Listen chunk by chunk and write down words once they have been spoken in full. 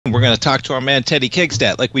We're going to talk to our man Teddy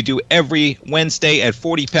Kekstadt like we do every Wednesday at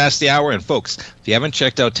 40 past the hour. And folks, if you haven't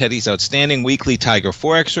checked out Teddy's outstanding weekly Tiger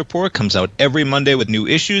Forex Report, comes out every Monday with new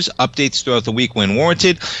issues, updates throughout the week when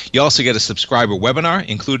warranted. You also get a subscriber webinar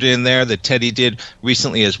included in there that Teddy did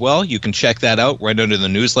recently as well. You can check that out right under the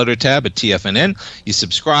newsletter tab at TFNN. You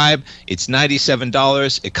subscribe. It's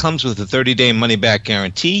 $97. It comes with a 30-day money-back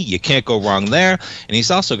guarantee. You can't go wrong there. And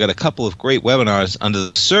he's also got a couple of great webinars under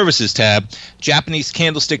the services tab. Japanese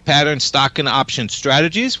candlestick pattern stock and option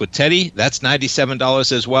strategies with Teddy. That's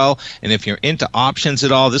 $97 as well. And if you're into options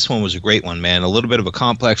at all, this one was a great one, man. A little bit of a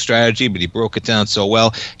complex strategy, but he broke it down so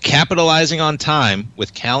well. Capitalizing on time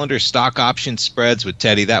with calendar stock option spreads with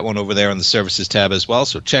Teddy. That one over there on the services tab as well.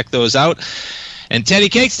 So check those out. And Teddy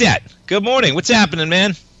Kekstadt, good morning. What's happening,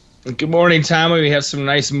 man? Good morning, Tommy. We have some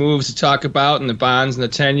nice moves to talk about in the bonds and the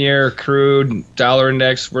 10-year, crude, dollar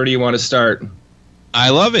index. Where do you want to start? I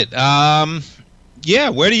love it. Yeah,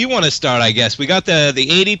 where do you want to start, I guess? We got the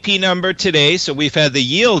ADP number today, so we've had the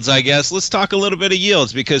yields, I guess. Let's talk a little bit of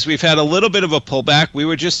yields because we've had a little bit of a pullback. We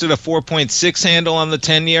were just at a 4.6 handle on the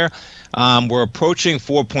 10-year. We're approaching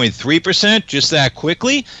 4.3% just that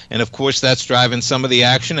quickly. And, of course, that's driving some of the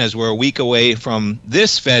action as we're a week away from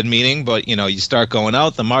this Fed meeting. But, you know, you start going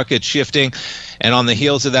out, the market's shifting. And on the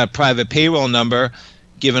heels of that private payroll number,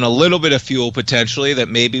 given a little bit of fuel potentially that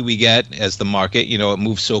maybe we get as the market, you know, it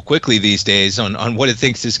moves so quickly these days on what it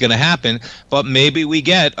thinks is going to happen, but maybe we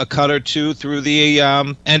get a cut or two through the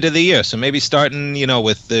end of the year. So maybe starting, you know,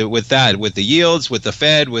 with the yields, with the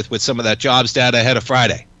Fed, with some of that jobs data ahead of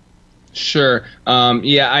Friday. Sure.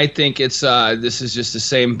 Yeah, I think it's this is just the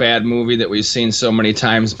same bad movie that we've seen so many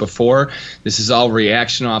times before. This is all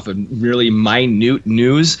reaction off of really minute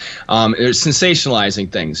news. It's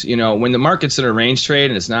sensationalizing things. You know, when the market's in a range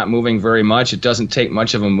trade and it's not moving very much, it doesn't take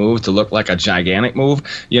much of a move to look like a gigantic move,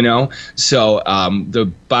 you know. So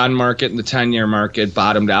the bond market and the 10-year market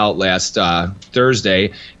bottomed out last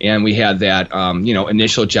Thursday, and we had that, you know,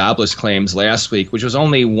 initial jobless claims last week, which was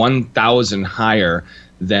only 1,000 higher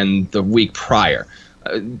than the week prior.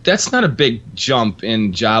 That's not a big jump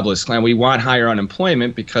in jobless claim. We want higher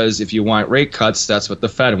unemployment because if you want rate cuts, that's what the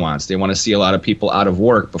Fed wants. They want to see a lot of people out of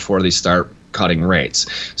work before they start cutting rates.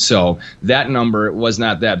 So that number was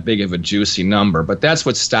not that big of a juicy number, but that's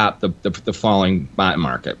what stopped the falling bond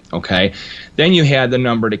market. Okay. Then you had the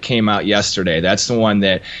number that came out yesterday. That's the one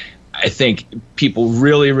that I think people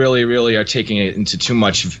really are taking it into too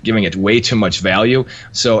much, giving it way too much value.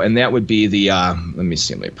 So, and that would be the, let me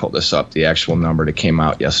pull this up, the actual number that came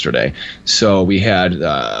out yesterday. So we had,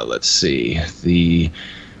 let's see, the,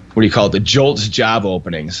 what do you call it? The JOLTS job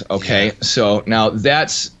openings. Okay. Yeah. So now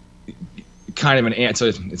that's kind of an answer.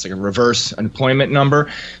 It's like a reverse unemployment number.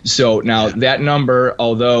 So now that number,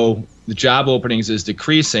 although the job openings is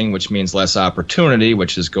decreasing, which means less opportunity,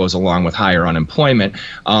 which goes along with higher unemployment.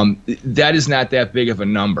 That is not that big of a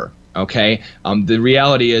number. Okay. The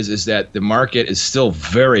reality is that the market is still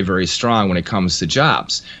very, very strong when it comes to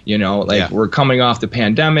jobs. You know, like we're coming off the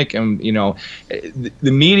pandemic, and you know,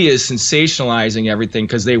 the media is sensationalizing everything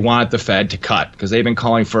because they want the Fed to cut, because they've been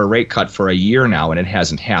calling for a rate cut for a year now and it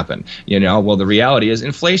hasn't happened. You know, well, the reality is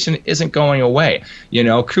inflation isn't going away. You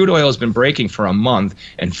know, crude oil has been breaking for a month,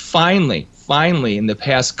 and finally, in the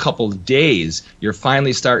past couple of days, you're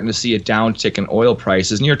finally starting to see a downtick in oil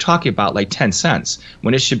prices, and you're talking about like 10 cents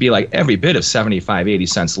when it should be like every bit of 75, 80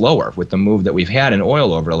 cents lower with the move that we've had in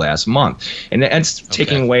oil over the last month. And it's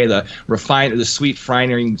taking away the sweet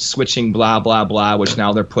refining switching, blah, blah, blah, which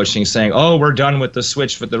now they're pushing, saying, oh, we're done with the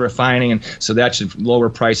switch with the refining, and so that should lower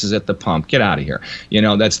prices at the pump. Get out of here. You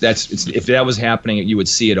know, if that was happening, you would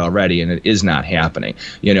see it already, and it is not happening.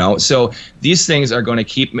 You know, so these things are going to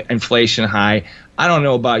keep inflation high. I don't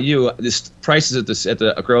know about you. Prices at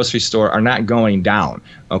the grocery store are not going down.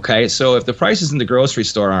 Okay, so if the prices in the grocery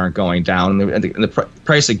store aren't going down, and the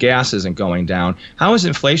price of gas isn't going down, how is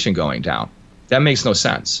inflation going down? That makes no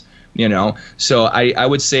sense. You know, so I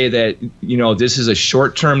would say that, you know, this is a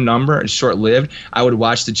short-term number and short-lived. I would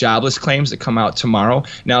watch the jobless claims that come out tomorrow.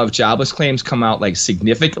 Now, if jobless claims come out like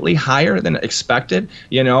significantly higher than expected,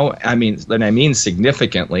 you know, I mean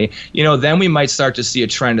significantly, you know, then we might start to see a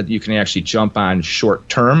trend that you can actually jump on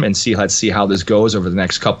short-term and let's see how this goes over the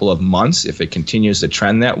next couple of months if it continues to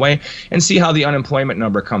trend that way, and see how the unemployment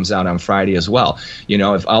number comes out on Friday as well. You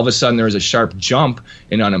know, if all of a sudden there is a sharp jump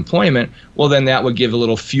in unemployment, well, then that would give a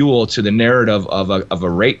little fuel to the narrative of a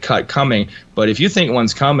rate cut coming. But if you think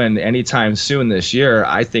one's coming anytime soon this year,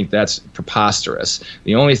 I think that's preposterous.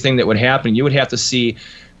 The only thing that would happen, you would have to see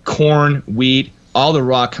corn, wheat, all the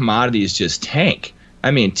raw commodities just tank.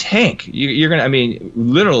 I mean, tank.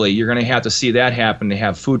 Literally, you're going to have to see that happen to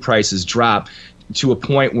have food prices drop to a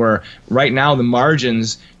point where right now the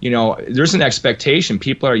margins, there's an expectation.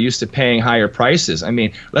 People are used to paying higher prices. I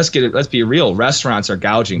mean, let's be real. Restaurants are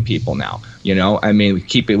gouging people now. I mean, we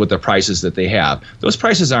keep it with the prices that they have. Those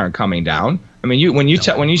prices aren't coming down. I mean, when you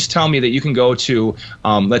tell me that you can go to,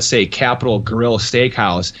 let's say, Capital Grill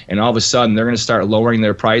Steakhouse, and all of a sudden they're going to start lowering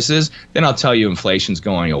their prices, then I'll tell you inflation's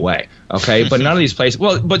going away. Okay, but none of these places.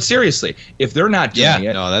 Well, but seriously, if they're not doing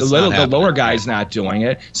it, the lower guy's not doing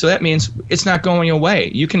it, so that means it's not going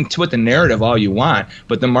away. You can twit the narrative all you want,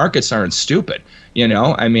 but the markets aren't stupid.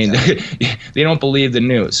 I mean, they don't believe the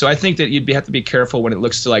news. So I think that you'd have to be careful when it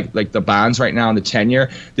looks to like the bonds right now in the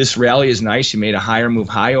 10-year. This rally is nice. You made a higher move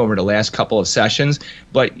high over the last couple of sessions,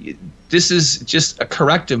 but this is just a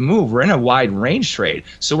corrective move. We're in a wide range trade,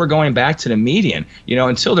 so we're going back to the median.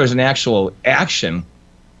 Until there's an actual action,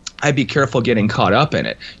 I'd be careful getting caught up in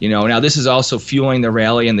it. Now this is also fueling the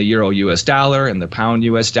rally in the euro US dollar and the pound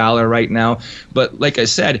US dollar right now. But like I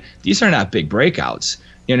said, these are not big breakouts.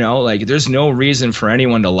 There's no reason for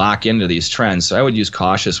anyone to lock into these trends. So I would use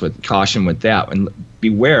caution with that and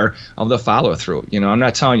beware of the follow through. I'm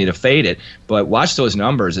not telling you to fade it, but watch those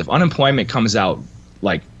numbers. If unemployment comes out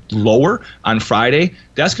like lower on Friday,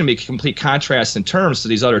 that's going to be a complete contrast in terms to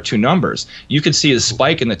these other two numbers. You could see a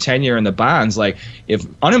spike in the 10-year and the bonds. Like if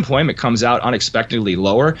unemployment comes out unexpectedly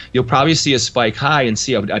lower, you'll probably see a spike high and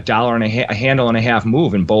see a dollar and a handle and a half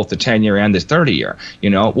move in both the 10-year and the 30-year.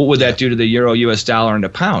 What would that do to the euro US dollar and the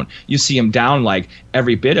pound? You see them down like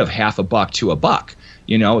every bit of half a buck to a buck.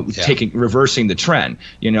 Reversing the trend,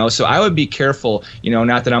 so I would be careful,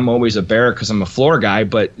 not that I'm always a bear because I'm a floor guy,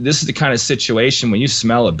 but this is the kind of situation when you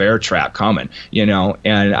smell a bear trap coming,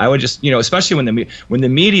 and I would just, especially when the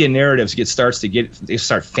media narratives they start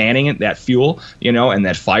fanning it, that fuel, and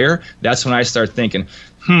that fire, that's when I start thinking,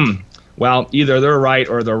 well, either they're right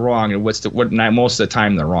or they're wrong, and most of the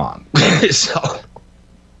time they're wrong. So.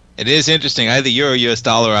 It is interesting. I had the euro US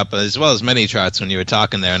dollar up as well as many charts when you were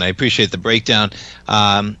talking there, and I appreciate the breakdown.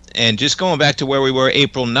 And just going back to where we were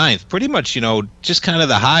April 9th, pretty much, just kind of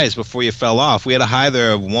the highs before you fell off. We had a high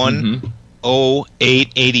there of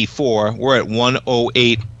 108.84. We're at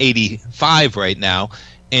 108.85 right now.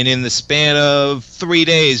 And in the span of 3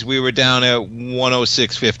 days, we were down at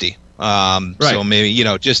 106.50. Right. So maybe,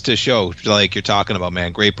 just to show, like you're talking about,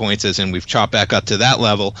 man, great points, as in we've chopped back up to that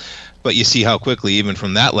level. But you see how quickly, even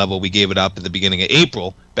from that level, we gave it up at the beginning of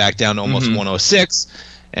April, back down to almost 106.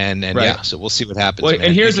 And right. Yeah, so we'll see what happens. Well,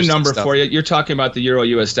 and here's a number for you. You're talking about the euro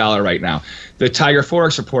US dollar right now. The Tiger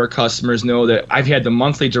Forex Report customers know that I've had the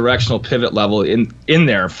monthly directional pivot level in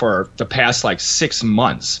there for the past like 6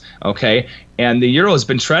 months. Okay. And the euro has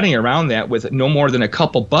been trending around that with no more than a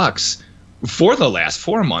couple bucks for the last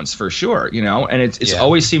 4 months, for sure, and it's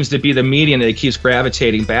always seems to be the median that it keeps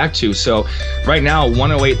gravitating back to. So right now,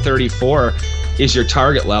 108.34 is your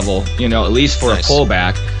target level, at least for a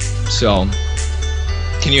pullback. So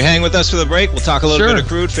can you hang with us for the break? We'll talk a little bit of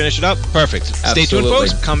crude, finish it up. Perfect. Absolutely. Stay tuned,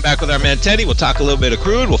 folks. Come back with our man Teddy. We'll talk a little bit of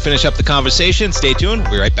crude. We'll finish up the conversation. Stay tuned.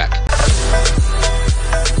 We'll be right back.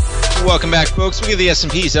 Welcome back, folks. We give the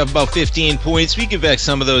S&Ps up about 15 points. We give back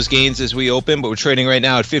some of those gains as we open, but we're trading right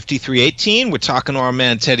now at 53.18. We're talking to our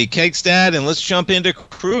man Teddy Kekstadt, and let's jump into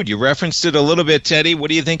crude. You referenced it a little bit, Teddy. What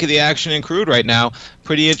do you think of the action in crude right now?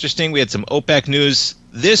 Pretty interesting. We had some OPEC news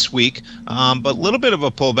this week, but a little bit of a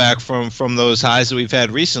pullback from those highs that we've had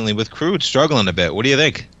recently, with crude struggling a bit. What do you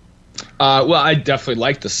think? Well, I definitely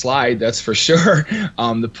like the slide, that's for sure.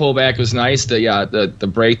 The pullback was nice.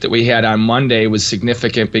 The break that we had on Monday was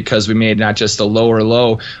significant because we made not just a lower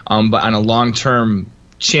low, but on a long-term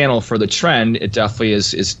channel for the trend, it definitely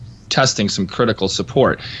is testing some critical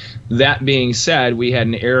support. That being said, we had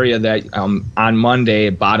an area that on Monday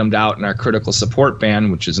bottomed out in our critical support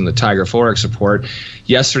band, which is in the Tiger Forex Report.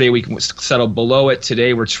 Yesterday we settled below it.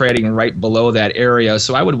 Today we're trading right below that area.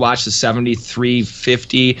 So I would watch the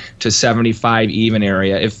 73.50 to 75 even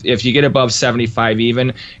area. If you get above 75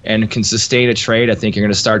 even and can sustain a trade, I think you're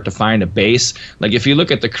going to start to find a base. Like if you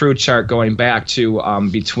look at the crude chart going back to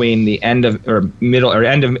between the end of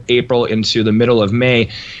April into the middle of May,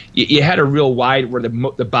 you had a real wide where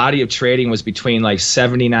the body of trading was between like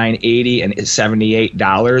 $79.80 and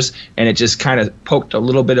 $78, and it just kind of poked a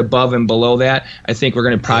little bit above and below that. I think we're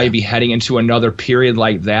going to probably be heading into another period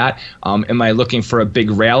like that. Am I looking for a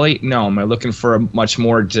big rally? No. Am I looking for a much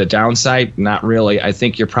more to the downside? Not really. I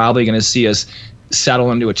think you're probably going to see us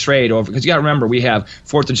settle into a trade over, because you got to remember we have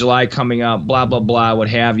 4th of July coming up, blah blah blah, what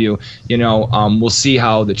have you. We'll see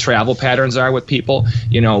how the travel patterns are with people.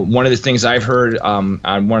 One of the things I've heard on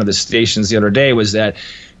one of the stations the other day was that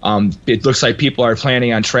it looks like people are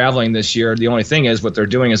planning on traveling this year. The only thing is what they're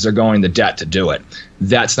doing is they're going the debt to do it.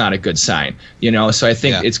 that's not a good sign. So I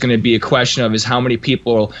think it's going to be a question of is how many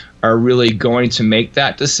people are really going to make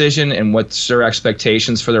that decision and what's their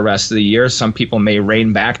expectations for the rest of the year. Some people may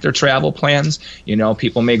rein back their travel plans.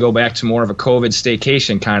 People may go back to more of a COVID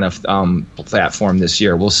staycation kind of platform this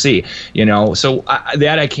year. We'll see. So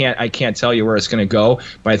I can't tell you where it's going to go,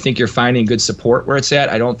 but I think you're finding good support where it's at.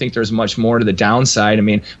 I don't think there's much more to the downside. I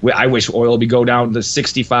mean, I wish oil would go down to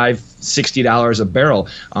 $60 a barrel,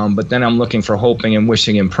 but then I'm looking for hoping and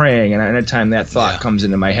wishing and praying, and anytime that thought comes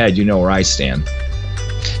into my head, you know where I stand.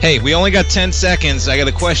 Hey, we only got 10 seconds. I got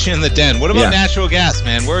a question in the den. What about natural gas,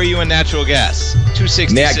 man? Where are you in natural gas?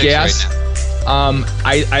 266 Nat gas right now.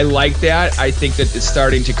 I like that. I think that it's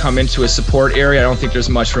starting to come into a support area. I don't think there's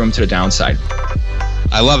much room to the downside.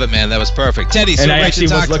 I love it, man. That was perfect. Teddy, so and I great actually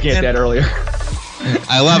to talk was looking at that earlier.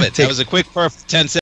 I love it. That was a quick, perfect 10 seconds.